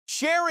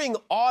Sharing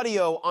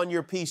audio on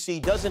your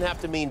PC doesn't have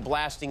to mean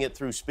blasting it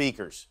through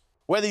speakers.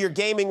 Whether you're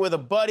gaming with a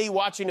buddy,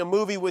 watching a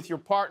movie with your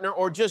partner,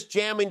 or just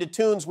jamming to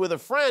tunes with a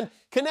friend,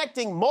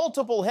 connecting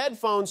multiple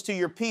headphones to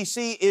your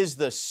PC is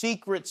the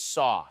secret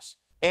sauce.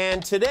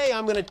 And today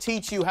I'm going to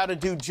teach you how to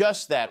do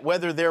just that,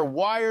 whether they're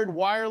wired,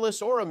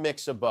 wireless, or a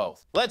mix of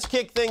both. Let's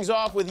kick things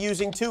off with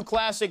using two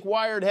classic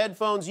wired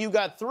headphones. You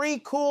got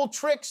three cool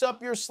tricks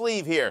up your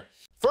sleeve here.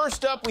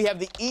 First up, we have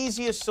the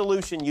easiest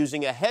solution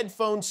using a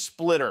headphone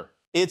splitter.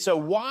 It's a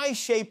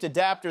Y-shaped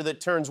adapter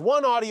that turns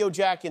one audio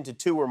jack into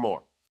two or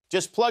more.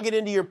 Just plug it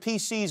into your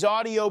PC's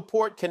audio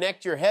port,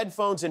 connect your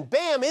headphones, and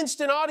bam,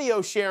 instant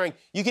audio sharing.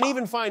 You can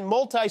even find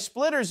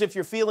multi-splitters if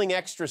you're feeling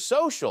extra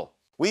social.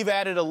 We've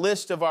added a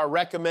list of our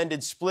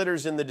recommended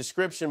splitters in the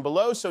description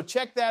below, so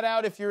check that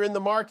out if you're in the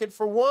market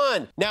for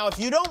one. Now, if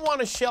you don't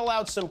want to shell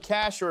out some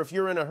cash or if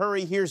you're in a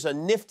hurry, here's a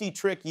nifty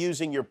trick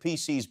using your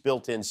PC's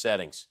built-in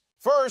settings.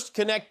 First,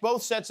 connect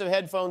both sets of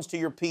headphones to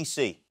your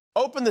PC.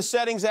 Open the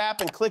Settings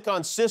app and click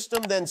on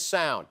System, then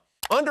Sound.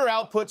 Under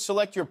Output,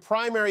 select your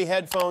primary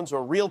headphones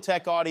or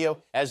Realtek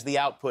Audio as the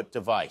output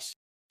device.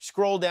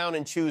 Scroll down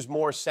and choose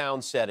More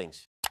Sound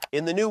Settings.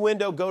 In the new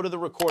window, go to the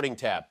Recording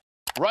tab.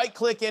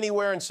 Right-click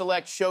anywhere and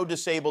select Show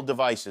Disabled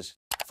Devices.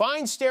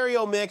 Find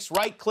Stereo Mix,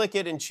 right-click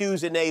it, and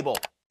choose Enable.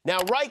 Now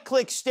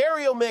right-click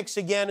Stereo Mix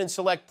again and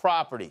select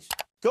Properties.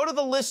 Go to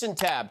the Listen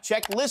tab.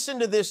 Check Listen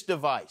to this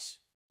device.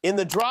 In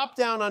the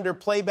drop-down under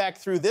Playback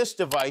through this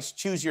device,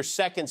 choose your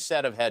second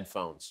set of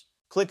headphones.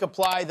 Click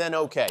Apply, then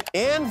OK.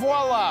 And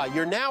voila,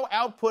 you're now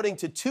outputting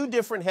to two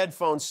different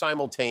headphones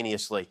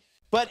simultaneously.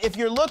 But if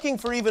you're looking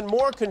for even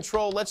more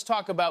control, let's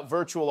talk about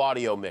virtual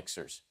audio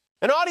mixers.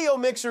 An audio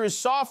mixer is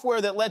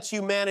software that lets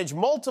you manage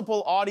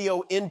multiple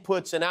audio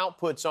inputs and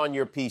outputs on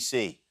your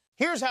PC.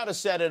 Here's how to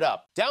set it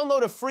up.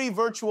 Download a free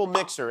virtual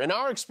mixer. In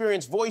our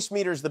experience,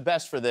 Voicemeeter is the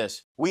best for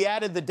this. We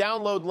added the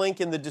download link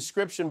in the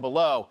description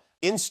below.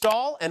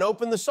 Install and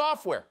open the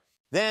software.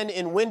 Then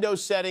in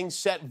Windows settings,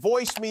 set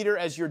Voicemeeter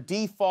as your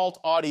default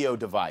audio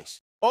device.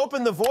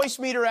 Open the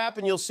Voicemeeter app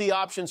and you'll see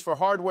options for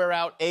hardware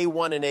out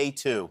A1 and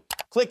A2.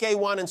 Click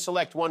A1 and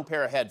select one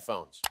pair of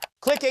headphones.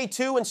 Click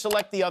A2 and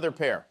select the other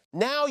pair.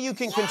 Now you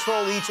can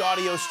control each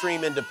audio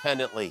stream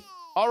independently.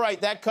 All right,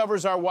 that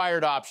covers our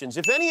wired options.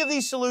 If any of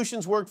these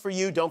solutions work for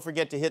you, don't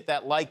forget to hit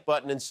that like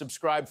button and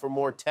subscribe for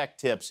more tech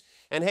tips.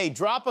 And hey,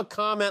 drop a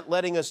comment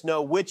letting us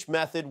know which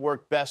method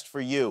worked best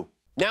for you.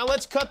 Now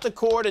let's cut the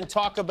cord and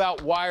talk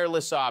about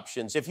wireless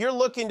options. If you're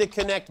looking to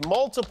connect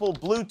multiple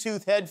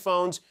Bluetooth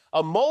headphones,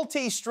 a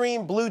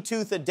multi-stream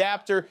Bluetooth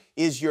adapter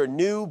is your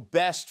new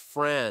best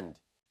friend.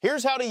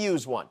 Here's how to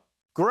use one.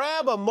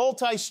 Grab a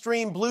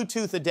multi-stream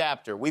Bluetooth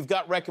adapter. We've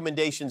got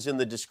recommendations in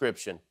the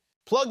description.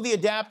 Plug the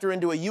adapter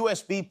into a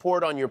USB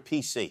port on your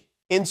PC.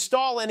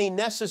 Install any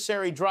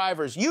necessary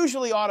drivers,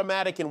 usually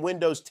automatic in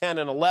Windows 10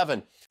 and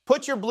 11.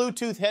 Put your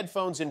Bluetooth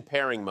headphones in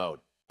pairing mode.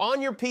 On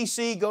your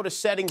PC, go to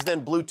Settings,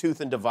 then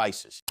Bluetooth and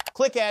Devices.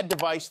 Click Add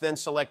Device, then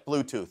select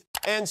Bluetooth.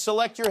 And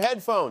select your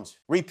headphones.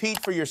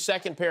 Repeat for your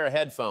second pair of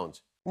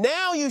headphones.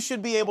 Now you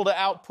should be able to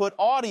output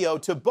audio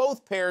to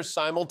both pairs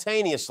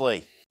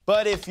simultaneously.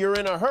 But if you're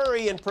in a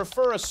hurry and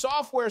prefer a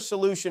software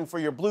solution for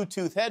your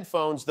Bluetooth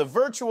headphones, the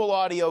virtual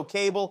audio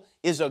cable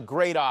is a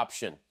great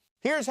option.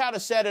 Here's how to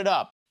set it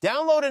up.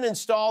 Download and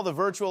install the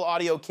virtual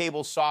audio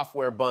cable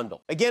software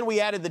bundle. Again, we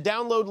added the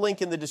download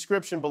link in the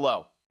description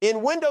below.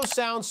 In Windows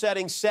Sound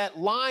Settings, set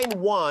Line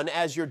 1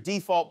 as your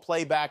default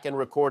playback and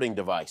recording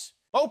device.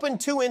 Open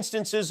two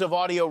instances of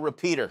Audio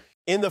Repeater.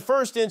 In the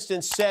first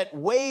instance, set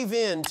Wave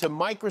In to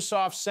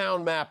Microsoft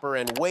Sound Mapper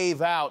and Wave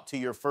Out to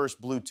your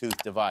first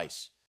Bluetooth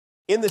device.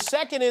 In the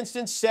second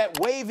instance, set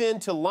Wave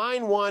In to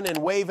Line 1 and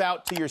Wave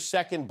Out to your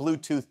second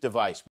Bluetooth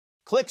device.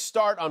 Click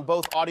Start on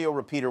both Audio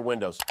Repeater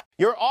windows.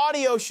 Your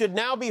audio should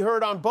now be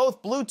heard on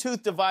both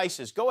Bluetooth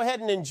devices. Go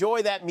ahead and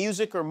enjoy that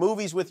music or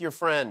movies with your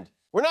friend.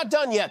 We're not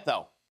done yet,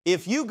 though.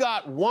 If you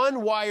got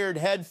one wired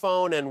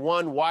headphone and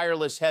one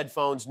wireless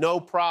headphones, no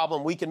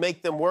problem. We can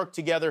make them work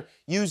together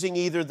using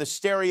either the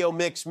stereo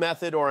mix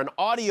method or an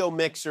audio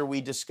mixer we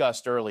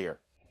discussed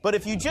earlier. But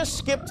if you just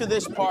skip to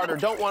this part or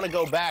don't want to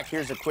go back,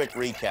 here's a quick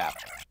recap.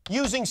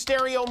 Using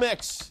Stereo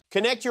Mix,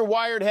 connect your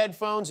wired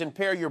headphones and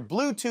pair your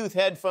Bluetooth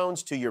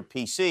headphones to your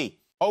PC.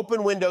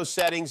 Open Windows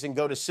Settings and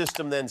go to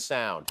System, then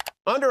Sound.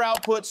 Under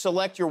Output,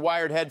 select your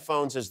wired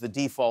headphones as the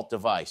default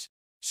device.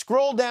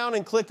 Scroll down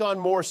and click on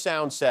More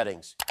Sound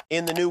Settings.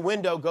 In the new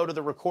window, go to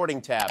the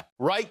Recording tab.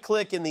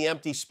 Right-click in the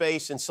empty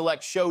space and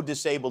select Show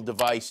Disabled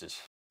Devices.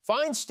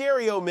 Find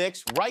Stereo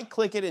Mix,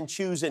 right-click it and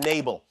choose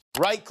Enable.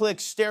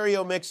 Right-click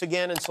Stereo Mix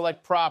again and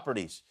select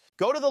Properties.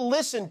 Go to the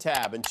Listen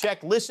tab and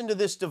check Listen to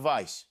this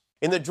device.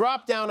 In the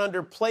drop-down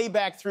under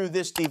Playback through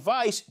this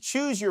device,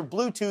 choose your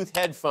Bluetooth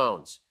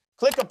headphones.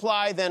 Click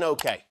Apply, then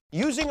OK.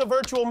 Using a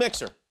virtual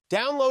mixer.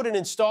 Download and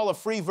install a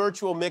free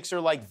virtual mixer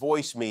like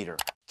Voicemeeter.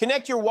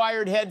 Connect your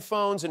wired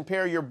headphones and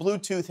pair your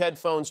Bluetooth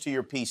headphones to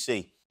your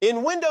PC.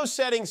 In Windows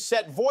Settings,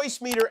 set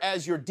Voicemeeter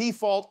as your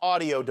default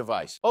audio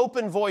device.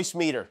 Open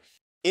Voicemeeter.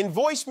 In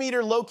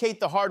Voicemeeter,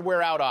 locate the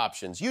hardware out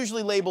options,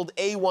 usually labeled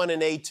A1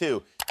 and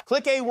A2.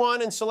 Click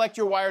A1 and select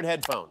your wired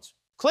headphones.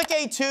 Click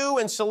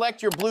A2 and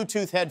select your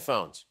Bluetooth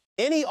headphones.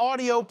 Any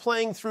audio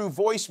playing through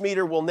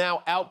Voicemeeter will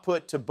now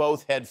output to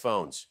both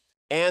headphones.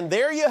 And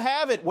there you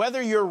have it.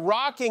 Whether you're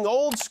rocking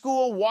old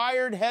school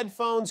wired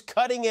headphones,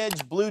 cutting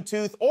edge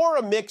Bluetooth, or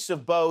a mix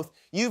of both,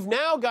 you've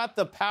now got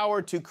the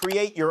power to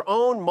create your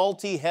own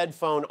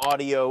multi-headphone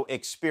audio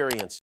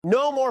experience.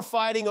 No more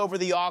fighting over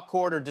the aux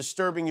cord or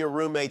disturbing your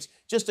roommates.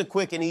 Just a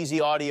quick and easy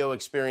audio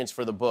experience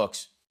for the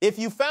books. If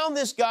you found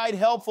this guide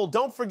helpful,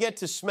 don't forget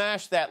to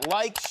smash that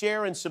like,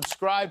 share, and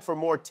subscribe for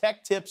more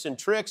tech tips and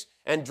tricks,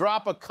 and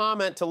drop a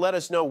comment to let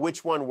us know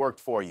which one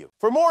worked for you.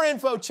 For more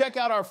info, check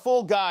out our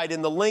full guide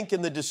in the link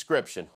in the description.